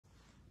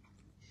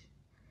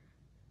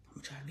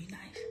I'm trying to be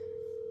nice.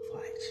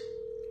 Watch.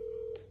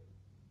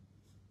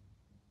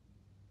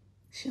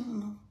 She don't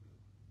know.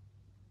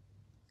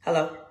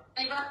 Hello?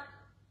 Hey, bro.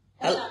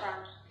 What's up,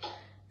 bro?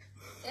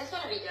 It's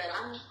gonna be good.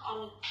 I'm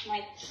on my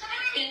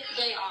 5th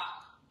day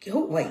off.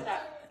 Oh, wait.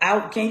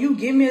 Can you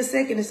give me a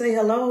second to say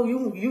hello?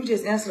 You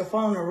just answer the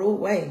phone the rude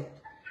way.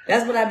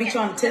 That's what I be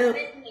trying to tell.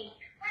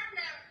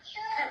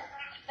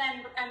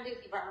 I'm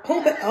Lucy, bro.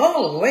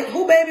 Oh, wait.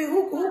 Who baby?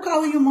 Who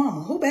calling you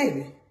mama? Who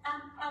baby?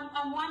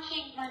 I'm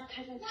watching my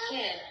cousin's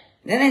kid.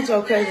 That ain't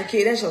your cousin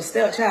kid. That's your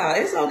stepchild.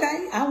 It's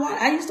okay.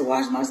 I used to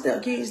watch my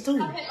stepkids too. Okay,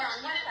 bro. What's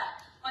up?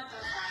 What's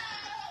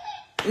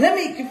up? Let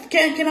me.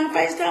 Can I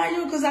FaceTime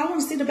you? Cause I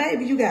want to see the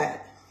baby you got.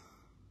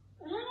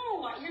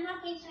 No, you're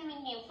not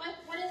FaceTiming me.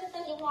 What is it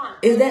that you want?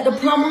 Is that the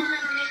plumber?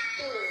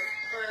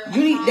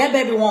 You need that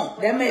baby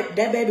want that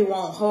baby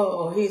want her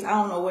or his. I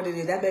don't know what it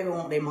is. That baby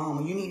want their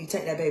mama. You need to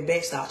take that baby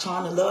back. Stop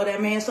trying to love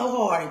that man so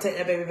hard and take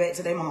that baby back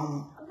to their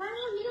mama.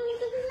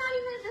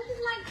 This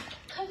is my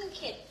cousin's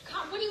kid.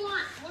 What do you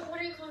want? What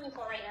are you calling me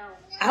for right now?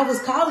 I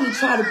was calling to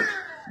try to.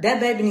 That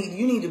baby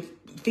you need to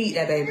feed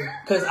that baby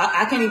because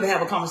I can't even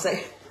have a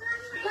conversation.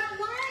 Why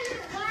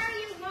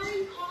are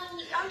you calling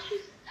me? I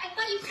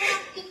thought you called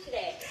out sick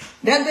today.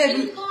 That baby.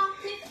 Did you call out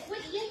sick?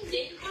 Yes, you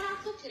did. You called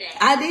out sick today.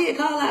 I did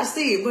call out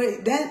sick,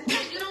 but that.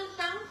 You don't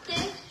sound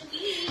sick to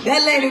me.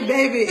 That lady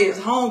baby is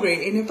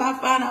hungry, and if I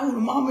find out who the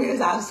mama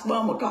is, I swear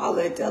I'm gonna call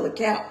her and tell her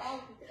cap.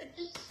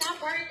 Just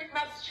stop worrying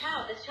about this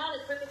child. This child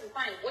is perfectly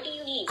fine. What do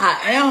you need?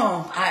 I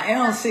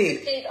am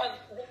sick. Days of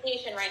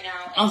vacation right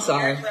now. I'm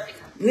sorry.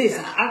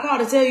 Listen, I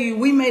called to tell you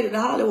we made it to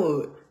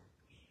Hollywood.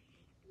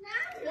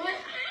 What?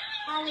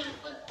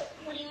 Hollywood?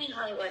 What do you mean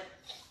Hollywood?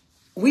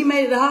 We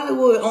made it to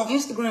Hollywood on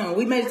Instagram.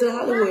 We made it to the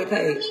Hollywood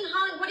page. What do you mean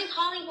Hollywood? What is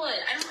Hollywood?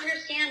 I don't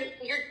understand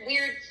your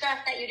weird stuff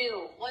that you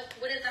do. What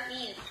does that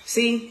mean?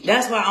 See,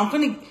 that's why I'm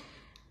finna.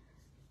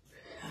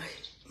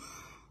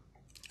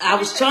 I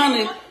was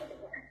trying to.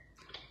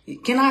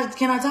 Can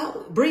I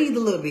talk? Breathe a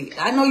little bit.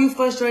 I know you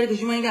frustrated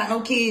because you ain't got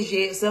no kids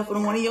yet, except for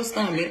the one in your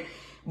stomach.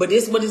 But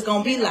this is what it's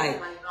gonna be like. Oh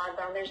my God,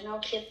 bro! There's no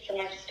kids in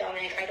my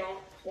stomach. I don't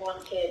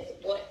want kids.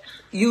 What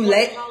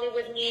does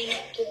Hollywood mean?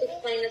 Just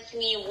explain this to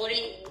me. What do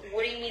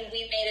you mean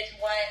we made it to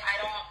what?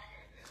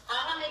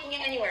 I'm not making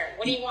it anywhere.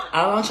 What do you want?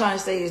 All I'm trying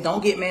to say is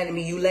don't get mad at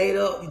me. You laid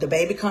up. The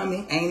baby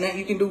coming. Ain't nothing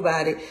you can do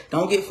about it.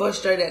 Don't get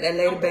frustrated at that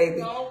lady baby.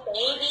 There's no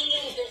baby.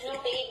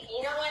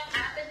 You know what?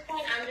 At this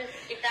point,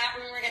 if that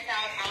rumor gets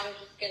out, I'm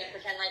just going to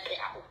pretend like it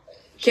happened.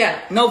 Yeah,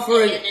 no, for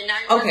real.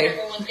 Okay.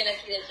 Everyone's going to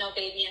see there's no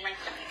baby in my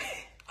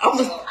stomach. I'm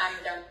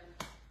done.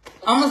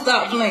 I'm gonna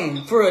stop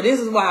playing. For real, this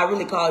is why I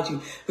really called you.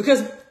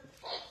 Because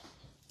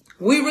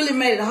we really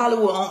made it to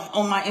Hollywood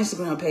on my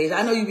Instagram page.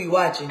 I know you be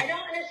watching. I don't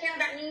understand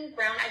what that means,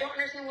 Brown. I don't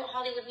understand what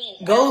Hollywood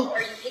means.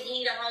 Are you taking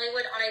me to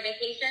Hollywood on a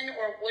vacation,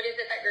 or what is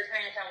it that you're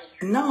trying to tell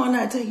me? No, I'm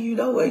not taking you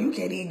nowhere. You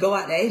can't even go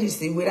out the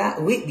agency with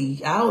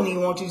me. I don't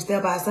even want you to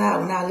step outside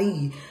when I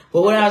leave.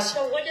 But what else?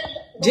 So what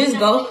just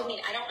go. Mean?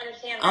 I don't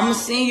understand. I'm gonna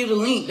send you the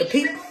link. The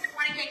people.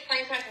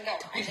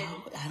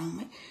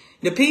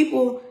 The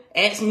people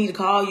asked me to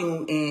call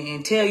you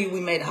and tell you we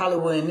made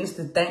Hollywood, and this is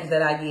the thanks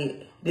that I get.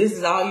 This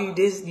is all you.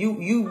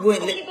 You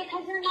wouldn't. Okay,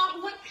 because you're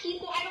not what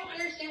people. I don't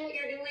understand what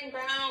you're doing,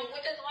 Brown.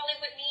 What does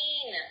Hollywood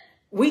mean?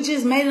 We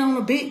just made it on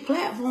a big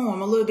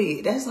platform a little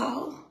bit. That's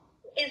all.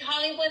 Is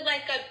Hollywood is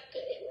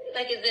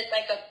it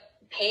like a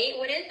pay?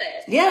 What is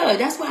it? Yeah,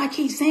 that's why I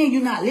keep saying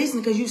you're not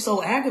listening because you're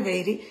so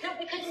aggravated. No,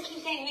 because you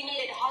keep saying we made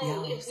it to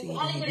Hollywood.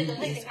 Hollywood is a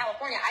place in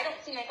California. I don't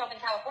see myself in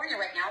California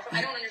right now, so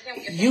I don't understand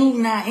what you're saying.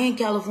 You're not in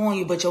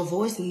California, but your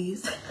voice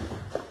is.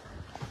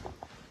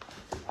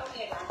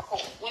 Okay, Brown, cool.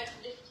 What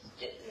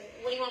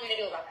do you want me to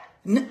do about that?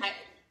 No,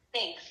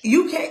 thanks.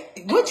 You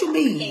can't. What you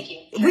mean? Thank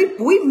you.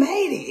 We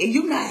made it, and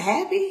you not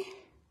happy?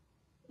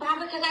 Brown,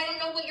 because I don't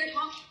know what you're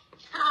talking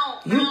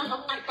about.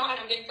 Oh my God,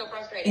 I'm getting so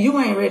frustrated. You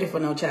ain't ready for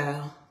no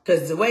child.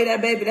 Because the way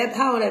that baby,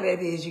 how old that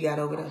baby is you got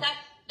over there.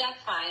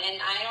 That's fine. And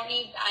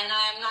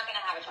I'm not going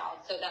to have a child.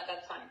 So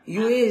that's fine.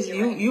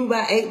 You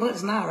about 8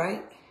 months now,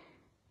 right?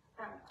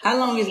 How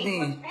long it's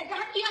been?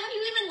 Have you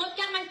even looked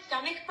at my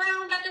stomach,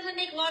 Brown? That doesn't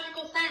make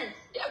logical sense.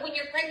 When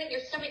you're pregnant, your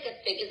stomach gets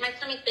big. Is my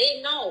stomach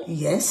big? No.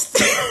 Yes.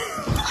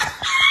 All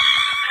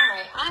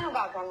right. I'm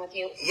about done with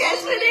you.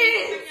 Yes, it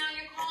is. Now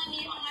you're calling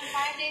me on my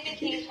 5-day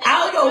vacation.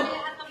 I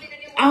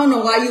don't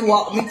know why you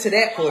walked me to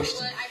that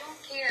question. I don't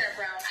care,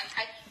 Brown.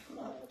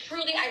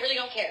 Truly, I really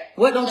don't care.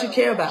 What don't you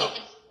care about? If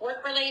it's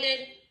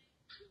work-related,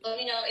 let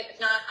me know. If it's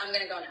not, I'm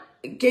going to go now.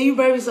 Can you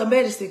bring me some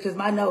medicine? Because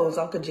my nose,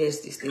 I'm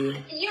congested still.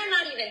 You're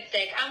not even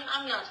sick.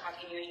 I'm not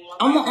talking to you anymore.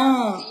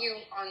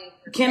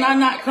 Can I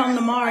not come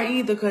tomorrow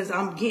either? Because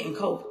I'm getting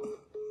cold.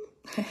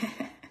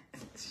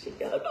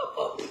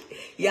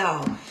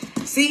 Y'all,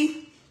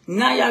 see?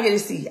 Now y'all get to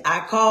see. I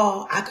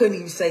called. I couldn't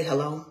even say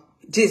hello.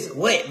 Just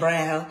wet,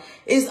 Brown.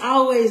 It's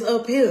always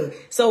uphill.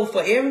 So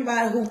for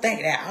everybody who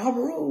think that I'm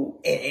rude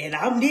and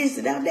I'm this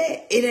and I'm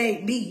that, it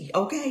ain't me,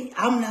 okay?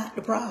 I'm not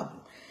the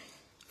problem.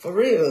 For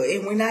real.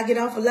 And when I get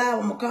off of live,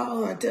 I'm going to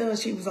call her and tell her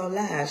she was on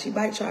live. She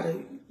might try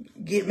to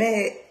get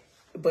mad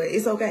But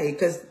it's okay,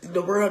 because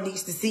the world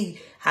needs to see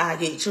how I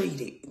get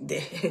treated.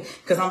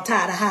 Because I'm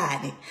tired of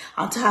hiding it.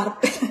 I'm tired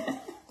of...